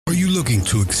looking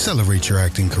to accelerate your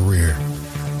acting career,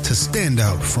 to stand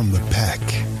out from the pack?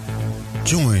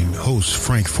 Join host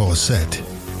Frank Fawcett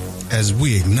as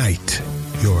we ignite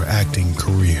your acting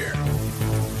career.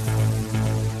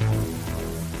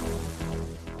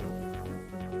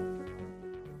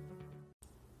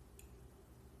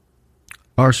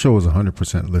 Our show is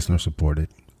 100% listener supported.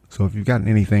 So if you've gotten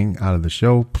anything out of the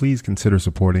show, please consider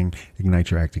supporting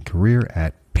Ignite Your Acting Career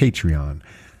at Patreon.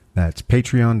 That's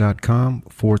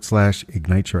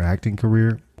patreon.com/Ignite Your Acting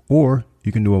Career, or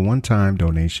you can do a one-time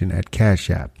donation at Cash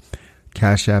App.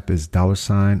 Cash App is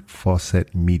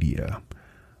 $Fawcett Media.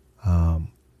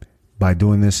 By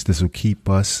doing this will keep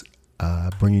us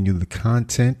bringing you the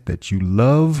content that you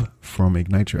love from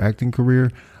Ignite Your Acting Career.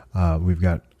 We've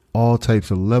got all types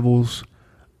of levels,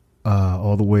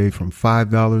 all the way from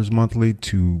 $5 monthly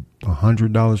to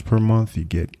 $100 per month. You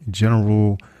get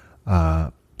general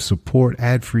support,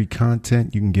 ad-free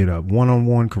content. You can get a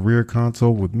one-on-one career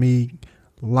consult with me,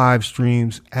 live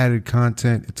streams, added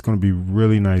content. It's going to be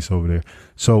really nice over there.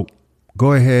 So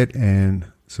go ahead and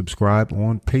subscribe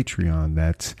on Patreon.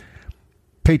 That's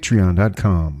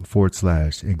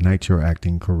patreon.com/Ignite Your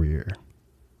Acting Career.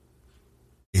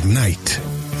 Ignite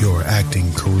your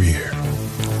acting career.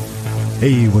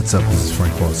 Hey, what's up? This is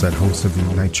Frank Fawcett, host of the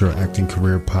Ignite Your Acting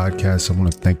Career podcast. I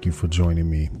want to thank you for joining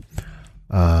me.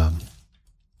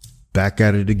 Back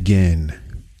at it again.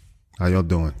 How y'all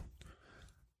doing?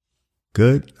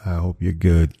 Good? I hope you're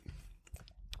good.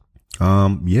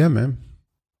 Yeah, man.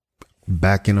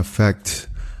 Back in effect.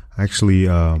 Actually,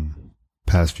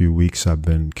 past few weeks I've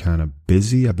been kind of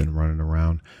busy. I've been running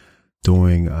around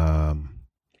doing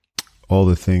all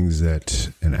the things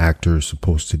that an actor is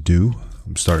supposed to do.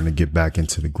 I'm starting to get back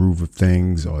into the groove of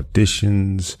things,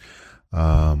 auditions,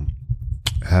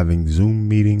 having Zoom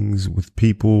meetings with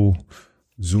people,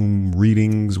 Zoom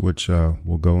readings, which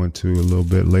we'll go into a little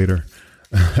bit later.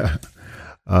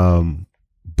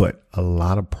 But a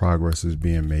lot of progress is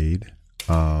being made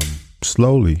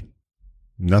slowly.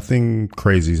 Nothing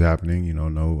crazy is happening,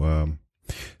 no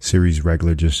series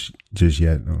regular just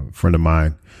yet. A friend of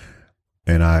mine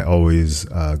and I always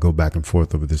go back and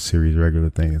forth over this series regular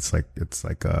thing. It's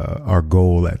like our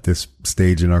goal at this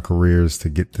stage in our careers to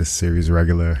get this series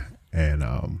regular and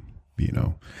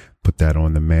put that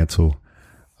on the mantle.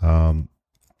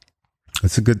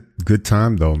 It's a good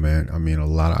time though, man. I mean, a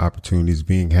lot of opportunities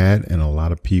being had and a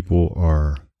lot of people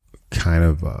are kind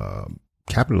of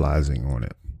capitalizing on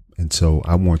it. And so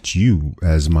I want you,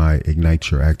 as my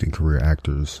Ignite Your Acting Career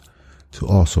actors, to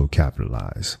also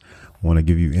capitalize. I want to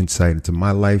give you insight into my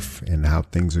life and how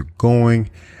things are going.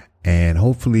 And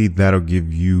hopefully that'll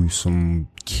give you some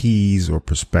keys or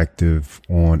perspective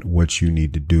on what you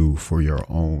need to do for your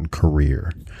own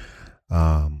career.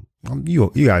 You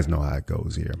guys know how it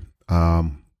goes here.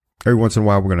 Every once in a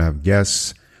while, we're going to have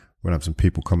guests. We're going to have some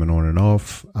people coming on and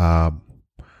off.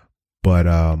 But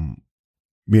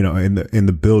in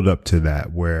the build up to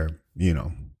that, where,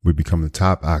 we become the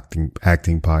top acting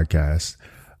podcast.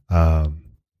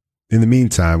 In the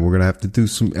meantime, we're going to have to do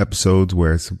some episodes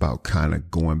where it's about kind of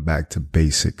going back to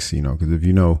basics, because if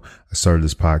I started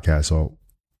this podcast all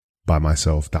by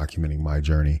myself, documenting my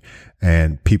journey,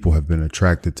 and people have been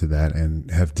attracted to that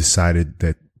and have decided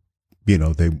that, they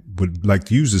would like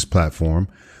to use this platform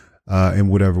in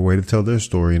whatever way to tell their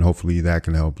story. And hopefully that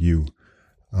can help you.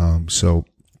 So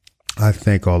I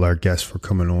thank all our guests for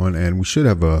coming on, and we should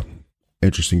have a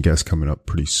interesting guest coming up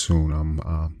pretty soon.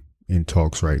 I'm in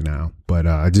talks right now, but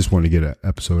I just want to get an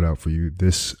episode out for you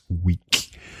this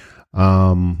week,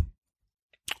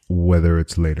 whether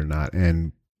it's late or not.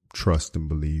 And trust and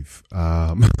believe,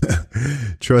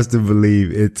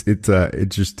 it's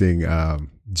interesting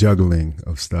juggling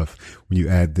of stuff when you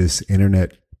add this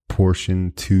internet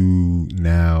portion to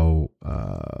now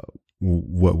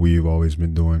what we've always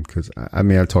been doing. Because I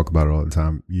talk about it all the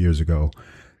time. Years ago,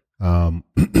 when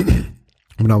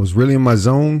I was really in my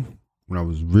zone, I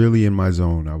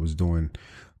was doing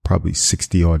probably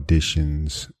 60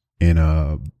 auditions in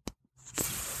a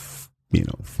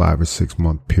 5 or 6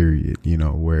 month period,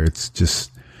 where it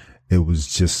was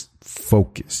just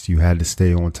focused. You had to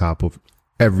stay on top of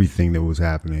everything that was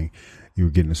happening. You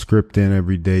were getting a script in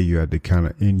every day. You had to kind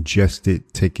of ingest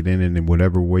it, take it in, and in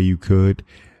whatever way you could,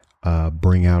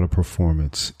 bring out a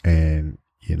performance. And,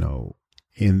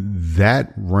 in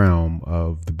that realm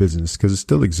of the business, because it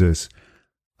still exists,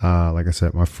 like I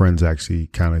said, my friend's actually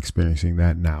kind of experiencing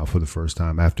that now for the first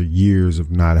time after years of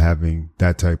not having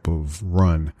that type of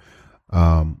run.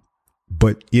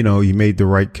 But he made the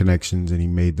right connections and he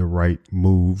made the right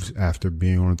moves after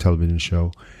being on a television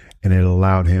show, and it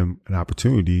allowed him an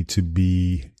opportunity to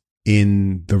be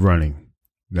in the running.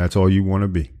 That's all you want to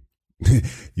be.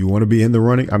 you want to be in the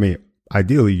running. I mean,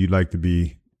 ideally you'd like to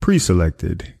be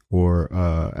pre-selected or,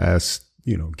 as,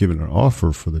 given an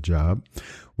offer for the job,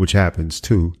 which happens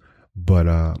too.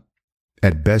 But,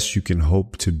 at best you can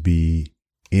hope to be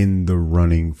in the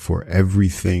running for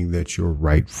everything that you're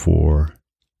right for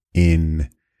in,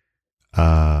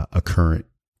 a current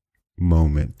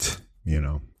moment,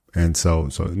 and so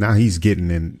now he's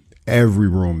getting in every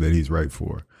room that he's right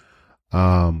for.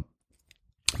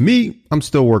 Me, I'm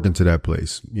still working to that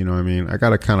place. You know what I mean? I got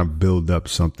to kind of build up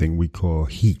something we call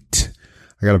heat.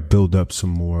 I got to build up some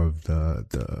more of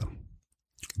the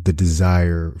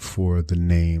desire for the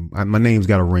name. My name's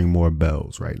got to ring more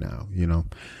bells right now,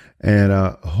 and,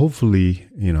 hopefully,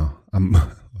 I'm,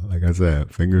 like I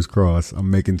said, fingers crossed, I'm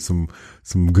making some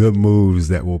good moves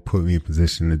that will put me in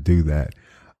position to do that.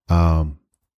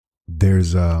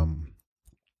 There's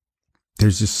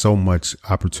just so much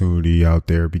opportunity out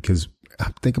there because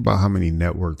think about how many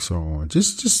networks are on.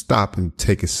 Just stop and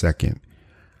take a second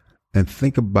and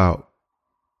think about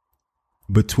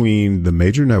between the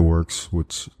major networks,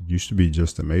 which used to be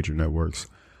just the major networks,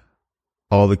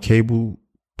 all the cable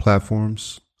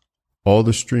platforms, all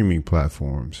the streaming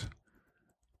platforms,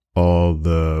 all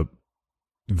the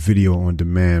video on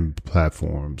demand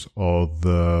platforms, all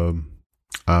the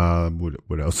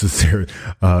what else is there?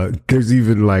 There's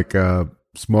even like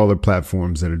smaller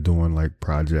platforms that are doing like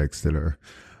projects that are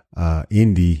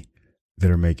indie that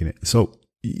are making it. So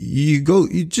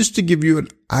you just to give you an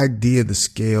idea of the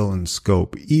scale and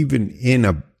scope, even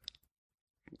in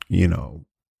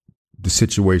the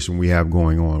situation we have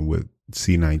going on with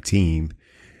C-19,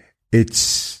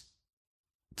 it's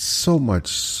so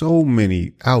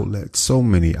many outlets, so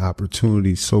many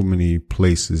opportunities, so many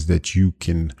places that you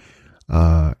can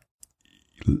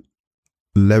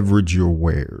leverage your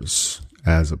wares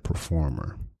as a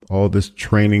performer. All this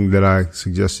training that I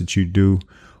suggest that you do,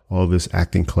 all this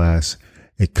acting class,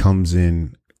 it comes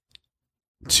in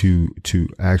to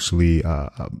actually,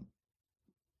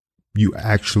 you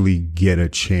actually get a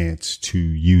chance to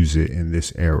use it in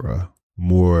this era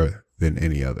more than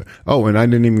any other. Oh, and I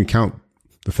didn't even count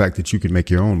the fact that you can make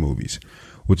your own movies,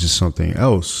 which is something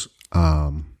else.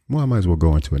 Well, I might as well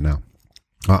go into it now.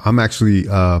 I'm actually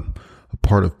a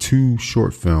part of 2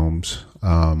 short films,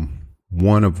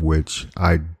 one of which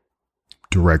I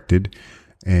directed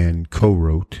and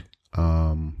co-wrote.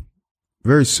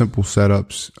 Very simple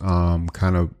setups,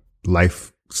 kind of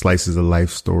slices of life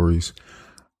stories,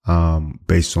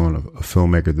 based on a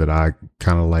filmmaker that I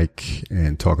kind of like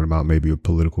and talking about maybe a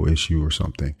political issue or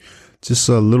something. Just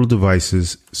little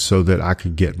devices so that I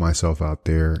could get myself out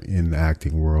there in the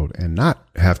acting world and not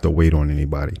have to wait on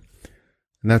anybody.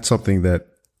 And that's something that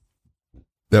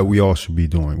we all should be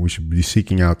doing. We should be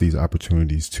seeking out these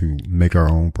opportunities to make our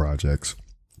own projects.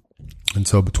 And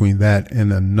so between that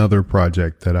and another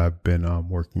project that I've been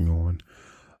working on,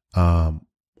 a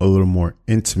little more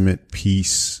intimate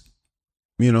piece,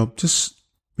 just,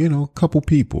 a couple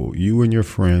people, you and your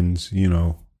friends,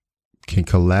 can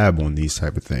collab on these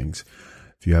type of things.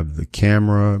 If you have the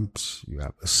camera, you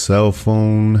have a cell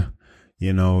phone,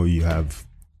 you have,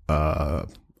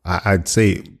 I'd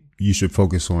say you should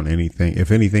focus on anything.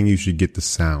 If anything, you should get the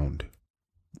sound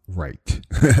right.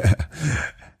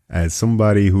 As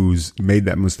somebody who's made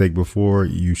that mistake before,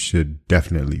 you should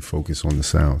definitely focus on the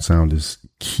sound. Sound is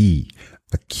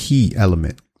a key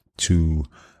element to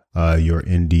your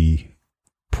indie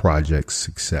project's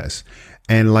success.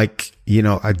 And I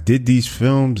did these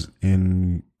films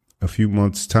in a few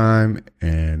months' time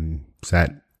and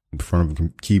sat in front of a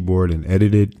keyboard and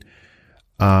edited.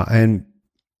 And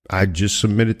I just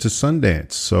submitted to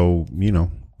Sundance. So,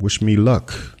 wish me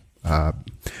luck. I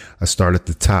start at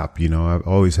the top. I've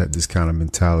always had this kind of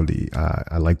mentality.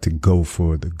 I like to go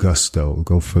for the gusto,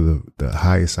 go for the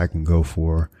highest I can go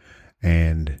for.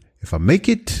 And if I make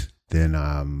it, then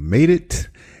I made it.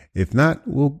 If not,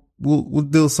 we'll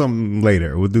do something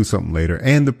later. We'll do something later.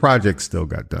 And the project still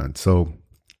got done. So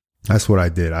that's what I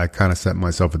did. I kind of set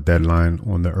myself a deadline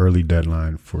on the early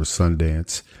deadline for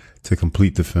Sundance to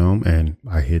complete the film, and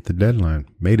I hit the deadline,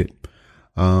 made it.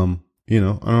 I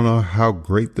don't know how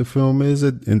great the film is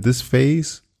in this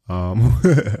phase.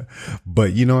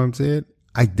 But you know what I'm saying?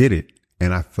 I did it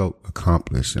and I felt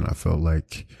accomplished, and I felt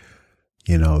like,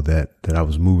 that I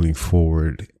was moving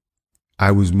forward.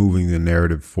 I was moving the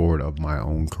narrative forward of my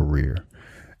own career.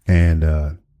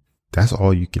 And, that's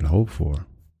all you can hope for,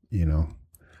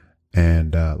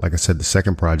 and, like I said, the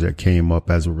second project came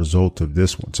up as a result of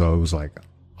this one. So it was like,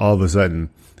 all of a sudden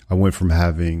I went from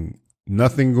having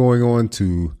nothing going on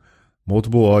to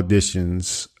multiple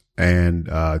auditions and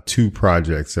 2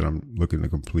 projects that I'm looking to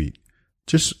complete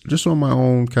just on my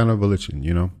own kind of volition,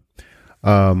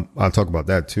 I'll talk about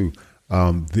that too.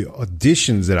 The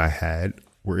auditions that I had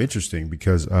were interesting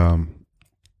because, and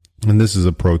this is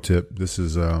a pro tip. This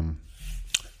is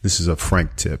a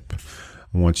Frank tip.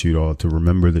 I want you all to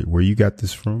remember that where you got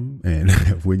this from and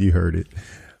when you heard it,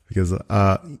 because,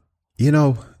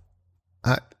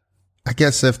 I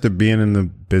guess after being in the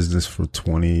business for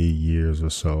 20 years or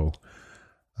so,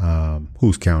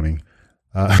 who's counting?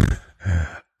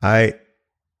 I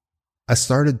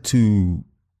started to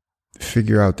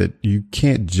figure out that you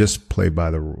can't just play by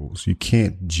the rules. You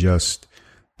can't just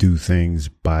do things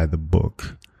by the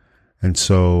book. And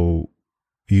so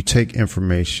you take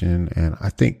information, and I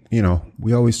think,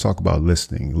 we always talk about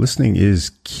listening. Listening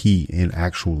is key in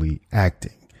actually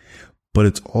acting, but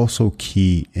it's also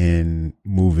key in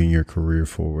moving your career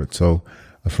forward. So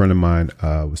a friend of mine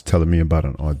was telling me about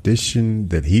an audition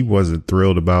that he wasn't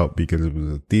thrilled about because it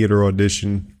was a theater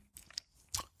audition.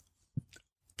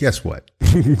 Guess what?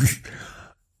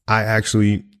 I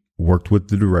actually worked with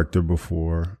the director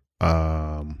before,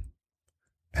 had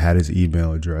his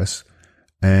email address,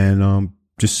 and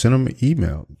just sent him an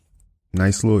email.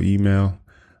 Nice little email.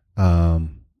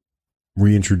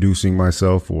 Reintroducing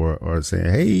myself or saying,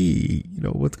 hey,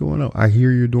 what's going on? I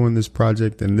hear you're doing this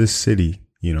project in this city,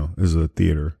 is a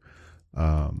theater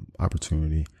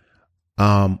opportunity.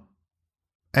 And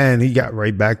he got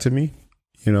right back to me.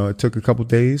 It took a couple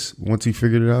days. Once he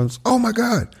figured it out, I was, oh my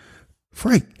God,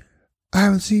 Frank, I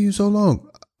haven't seen you so long.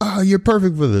 You're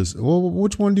perfect for this. Well,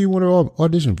 which one do you want to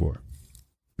audition for?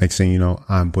 Next thing you know,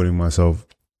 I'm putting myself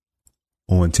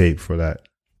on tape for that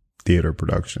theater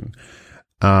production.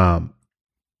 Now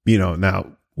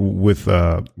with,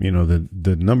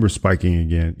 the number spiking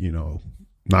again,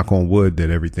 knock on wood that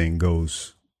everything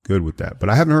goes good with that, but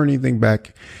I haven't heard anything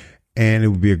back, and it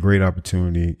would be a great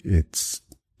opportunity. It's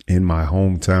in my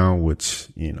hometown, which,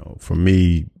 for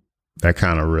me, that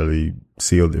kind of really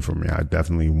sealed it for me. I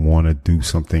definitely want to do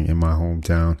something in my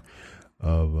hometown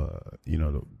of,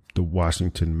 the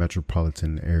Washington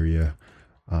metropolitan area,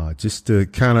 just to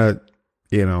kind of,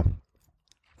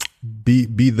 be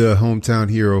the hometown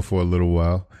hero for a little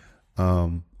while.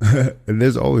 And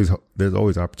there's always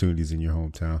opportunities in your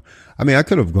hometown. I mean, I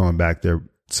could have gone back there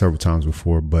several times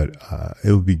before, but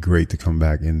it would be great to come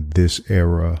back in this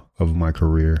era of my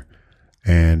career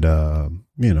and,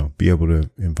 be able to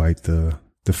invite the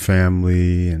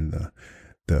family and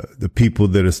the people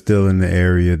that are still in the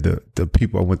area, the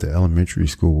people I went to elementary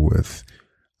school with,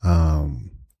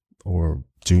 or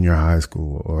junior high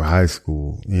school or high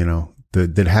school,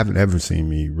 that haven't ever seen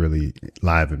me really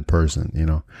live in person.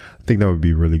 I think that would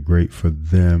be really great for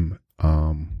them.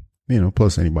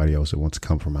 Plus anybody else that wants to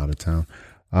come from out of town.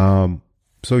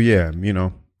 So yeah,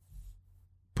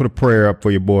 put a prayer up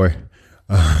for your boy.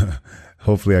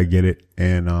 Hopefully I get it.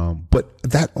 And, but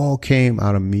that all came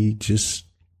out of me just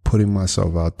putting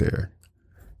myself out there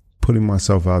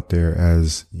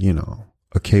as,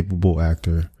 a capable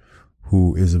actor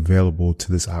who is available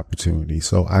to this opportunity.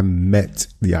 So I met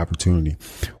the opportunity.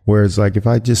 Whereas like, if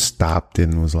I just stopped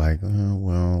and was like, oh,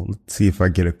 well, let's see if I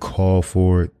get a call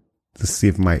for it. Let's see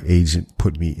if my agent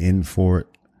put me in for it.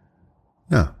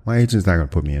 No, my agent's not going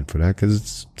to put me in for that because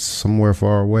it's somewhere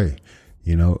far away.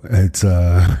 It's,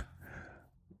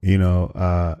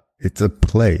 it's a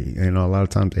play. A lot of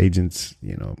times agents,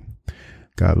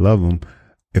 God love them.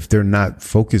 If they're not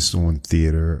focused on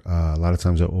theater, a lot of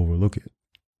times they'll overlook it.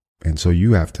 And so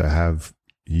you have to have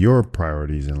your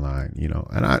priorities in line,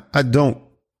 and I don't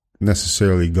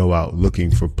necessarily go out looking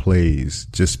for plays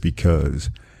just because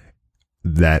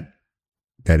that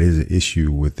is an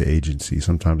issue with the agency.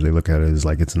 Sometimes they look at it as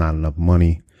like it's not enough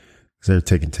money. They're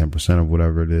taking 10% of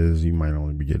whatever it is. You might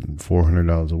only be getting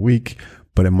 $400 a week,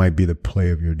 but it might be the play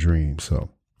of your dreams.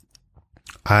 So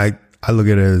I look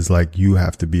at it as like you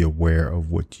have to be aware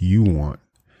of what you want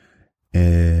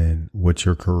and what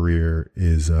your career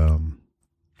is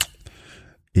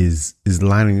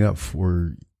lining up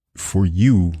for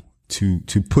you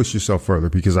to push yourself further.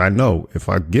 Because I know if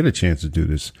I get a chance to do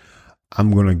this,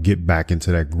 I'm going to get back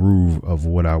into that groove of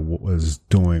what I was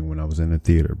doing when I was in the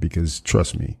theater. Because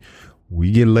trust me,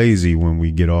 we get lazy when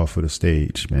we get off of the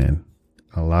stage, man.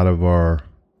 A lot of our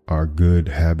good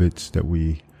habits that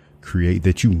we create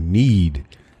that you need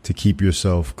to keep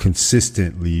yourself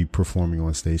consistently performing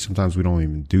on stage. Sometimes we don't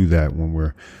even do that when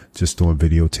we're just doing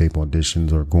videotape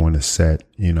auditions or going to set.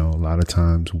 A lot of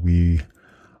times we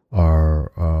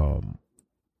are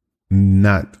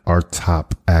not our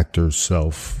top actor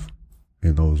self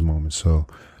in those moments. So,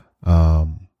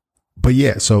 but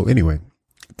yeah, so anyway,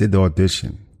 did the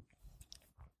audition,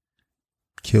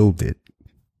 killed it,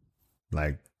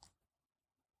 like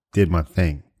did my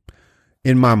thing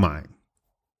in my mind.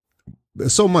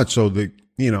 So much so that,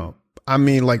 I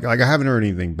mean, like I haven't heard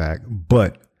anything back,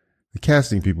 but the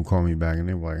casting people called me back and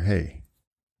they were like, "Hey,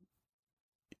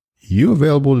 you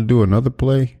available to do another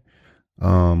play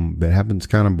that happens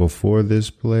kind of before this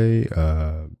play?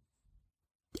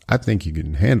 I think you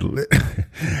can handle it."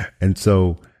 And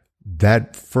so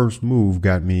that first move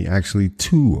got me actually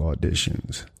 2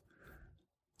 auditions.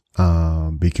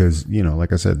 Because,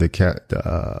 like I said,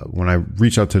 when I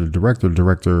reached out to the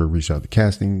director reached out to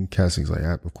casting's like,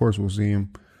 of course we'll see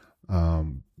him,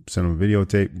 send him a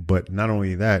videotape. But not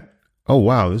only that, oh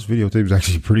wow, this videotape is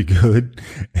actually pretty good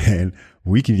and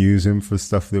we can use him for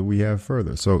stuff that we have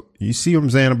further. So you see what I'm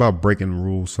saying about breaking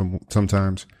rules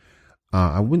sometimes.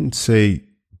 I wouldn't say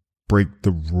break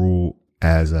the rule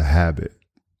as a habit,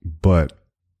 but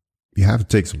you have to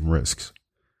take some risks.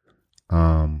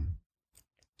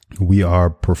 We are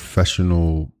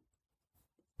professional.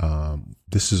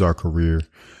 This is our career.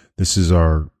 This is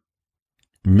our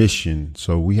mission.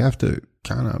 So we have to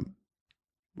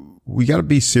we got to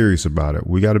be serious about it.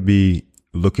 We got to be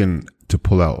looking to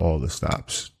pull out all the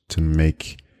stops to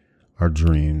make our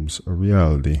dreams a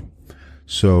reality.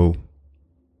 So,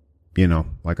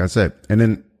 like I said, and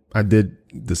then I did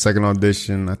the second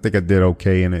audition. I think I did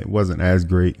okay, and it wasn't as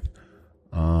great.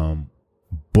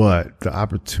 But the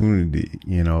opportunity,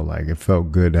 like it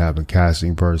felt good to have a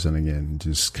casting person again,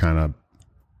 just kind of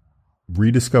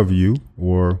rediscover you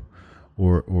or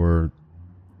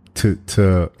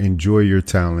to enjoy your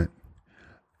talent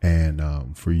and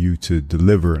for you to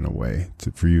deliver in a way,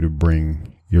 for you to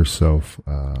bring yourself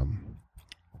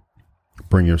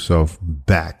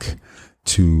back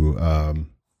to I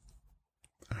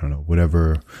don't know,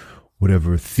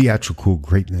 whatever theatrical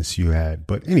greatness you had.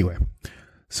 But anyway,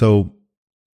 so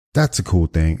that's a cool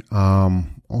thing.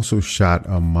 Also shot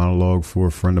a monologue for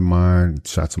a friend of mine,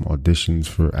 shot some auditions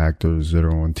for actors that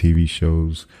are on TV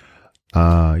shows.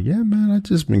 Yeah, man, I've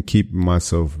just been keeping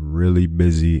myself really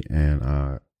busy, and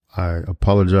I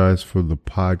apologize for the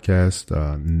podcast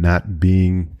not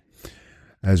being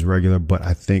as regular, but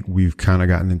I think we've kind of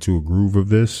gotten into a groove of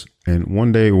this. And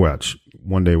one day watch,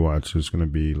 it's going to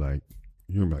be like,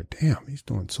 you're gonna be like, damn, he's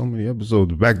doing so many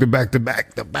episodes back to back to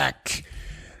back to back.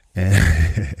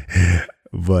 And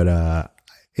but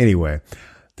anyway,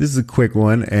 this is a quick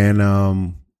one, and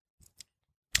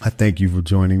I thank you for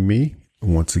joining me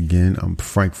once again. I'm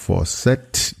Frank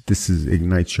Fawcett. This is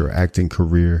Ignite Your Acting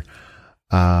Career.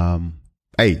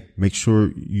 Hey, make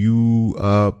sure you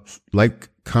like,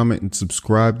 comment, and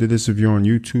subscribe to this if you're on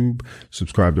YouTube.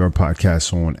 Subscribe to our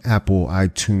podcast on Apple,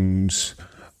 iTunes,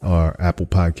 or Apple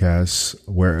Podcasts,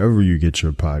 wherever you get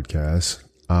your podcasts.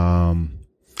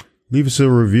 Leave us a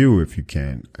review if you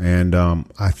can. And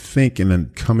I think in the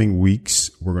coming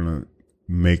weeks, we're going to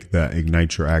make the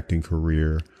Ignite Your Acting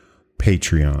Career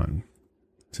Patreon.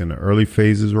 It's in the early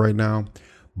phases right now,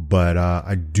 but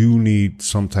I do need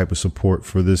some type of support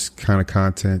for this kind of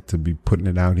content to be putting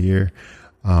it out here.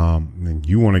 And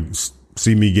you want to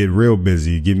see me get real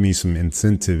busy, give me some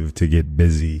incentive to get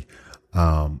busy.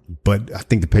 But I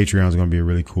think the Patreon is going to be a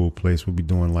really cool place. We'll be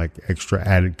doing like extra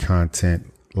added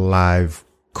content, live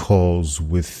calls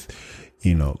with,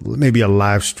 maybe a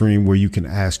live stream where you can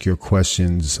ask your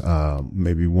questions,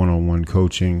 maybe one-on-one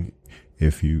coaching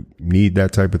if you need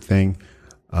that type of thing.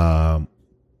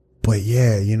 But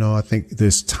yeah, I think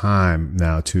there's time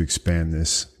now to expand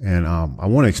this, and I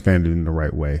want to expand it in the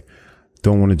right way.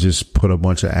 Don't want to just put a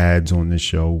bunch of ads on this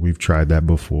show. We've tried that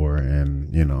before,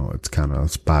 and it's kind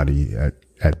of spotty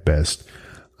at best.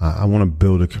 I want to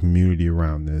build a community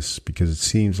around this because it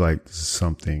seems like this is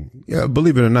something. Yeah,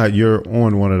 believe it or not, you're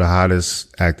on one of the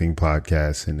hottest acting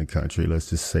podcasts in the country.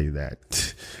 Let's just say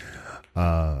that.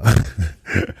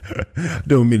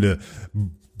 Don't mean to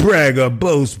brag or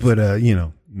boast, but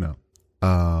no.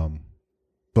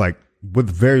 Like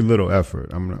with very little effort.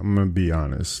 I'm gonna be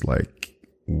honest. Like,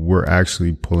 we're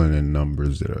actually pulling in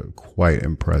numbers that are quite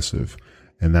impressive,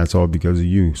 and that's all because of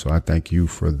you. So I thank you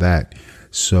for that.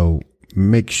 So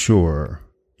make sure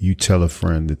you tell a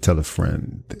friend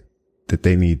that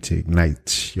they need to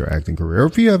ignite your acting career. Or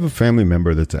if you have a family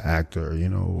member that's an actor,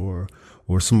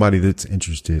 or somebody that's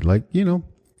interested,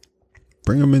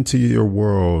 bring them into your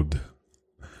world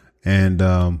and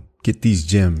get these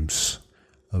gems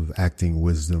of acting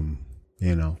wisdom,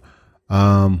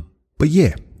 But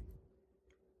yeah,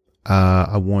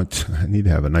 I need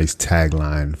to have a nice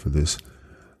tagline for this.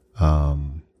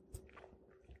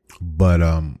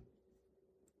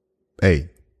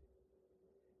 Hey,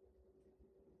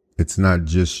 it's not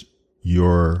just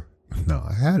I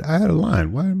had a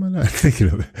line. Why am I not thinking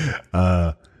of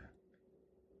it?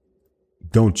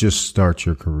 Don't just start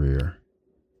your career,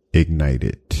 ignite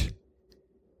it.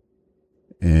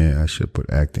 I should put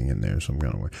acting in there some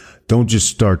kind of way. Don't just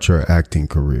start your acting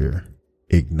career.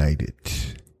 Ignite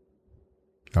it.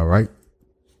 All right.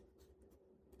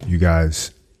 You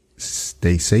guys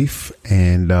stay safe,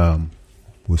 and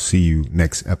we'll see you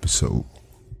next episode.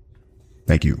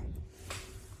 Thank you.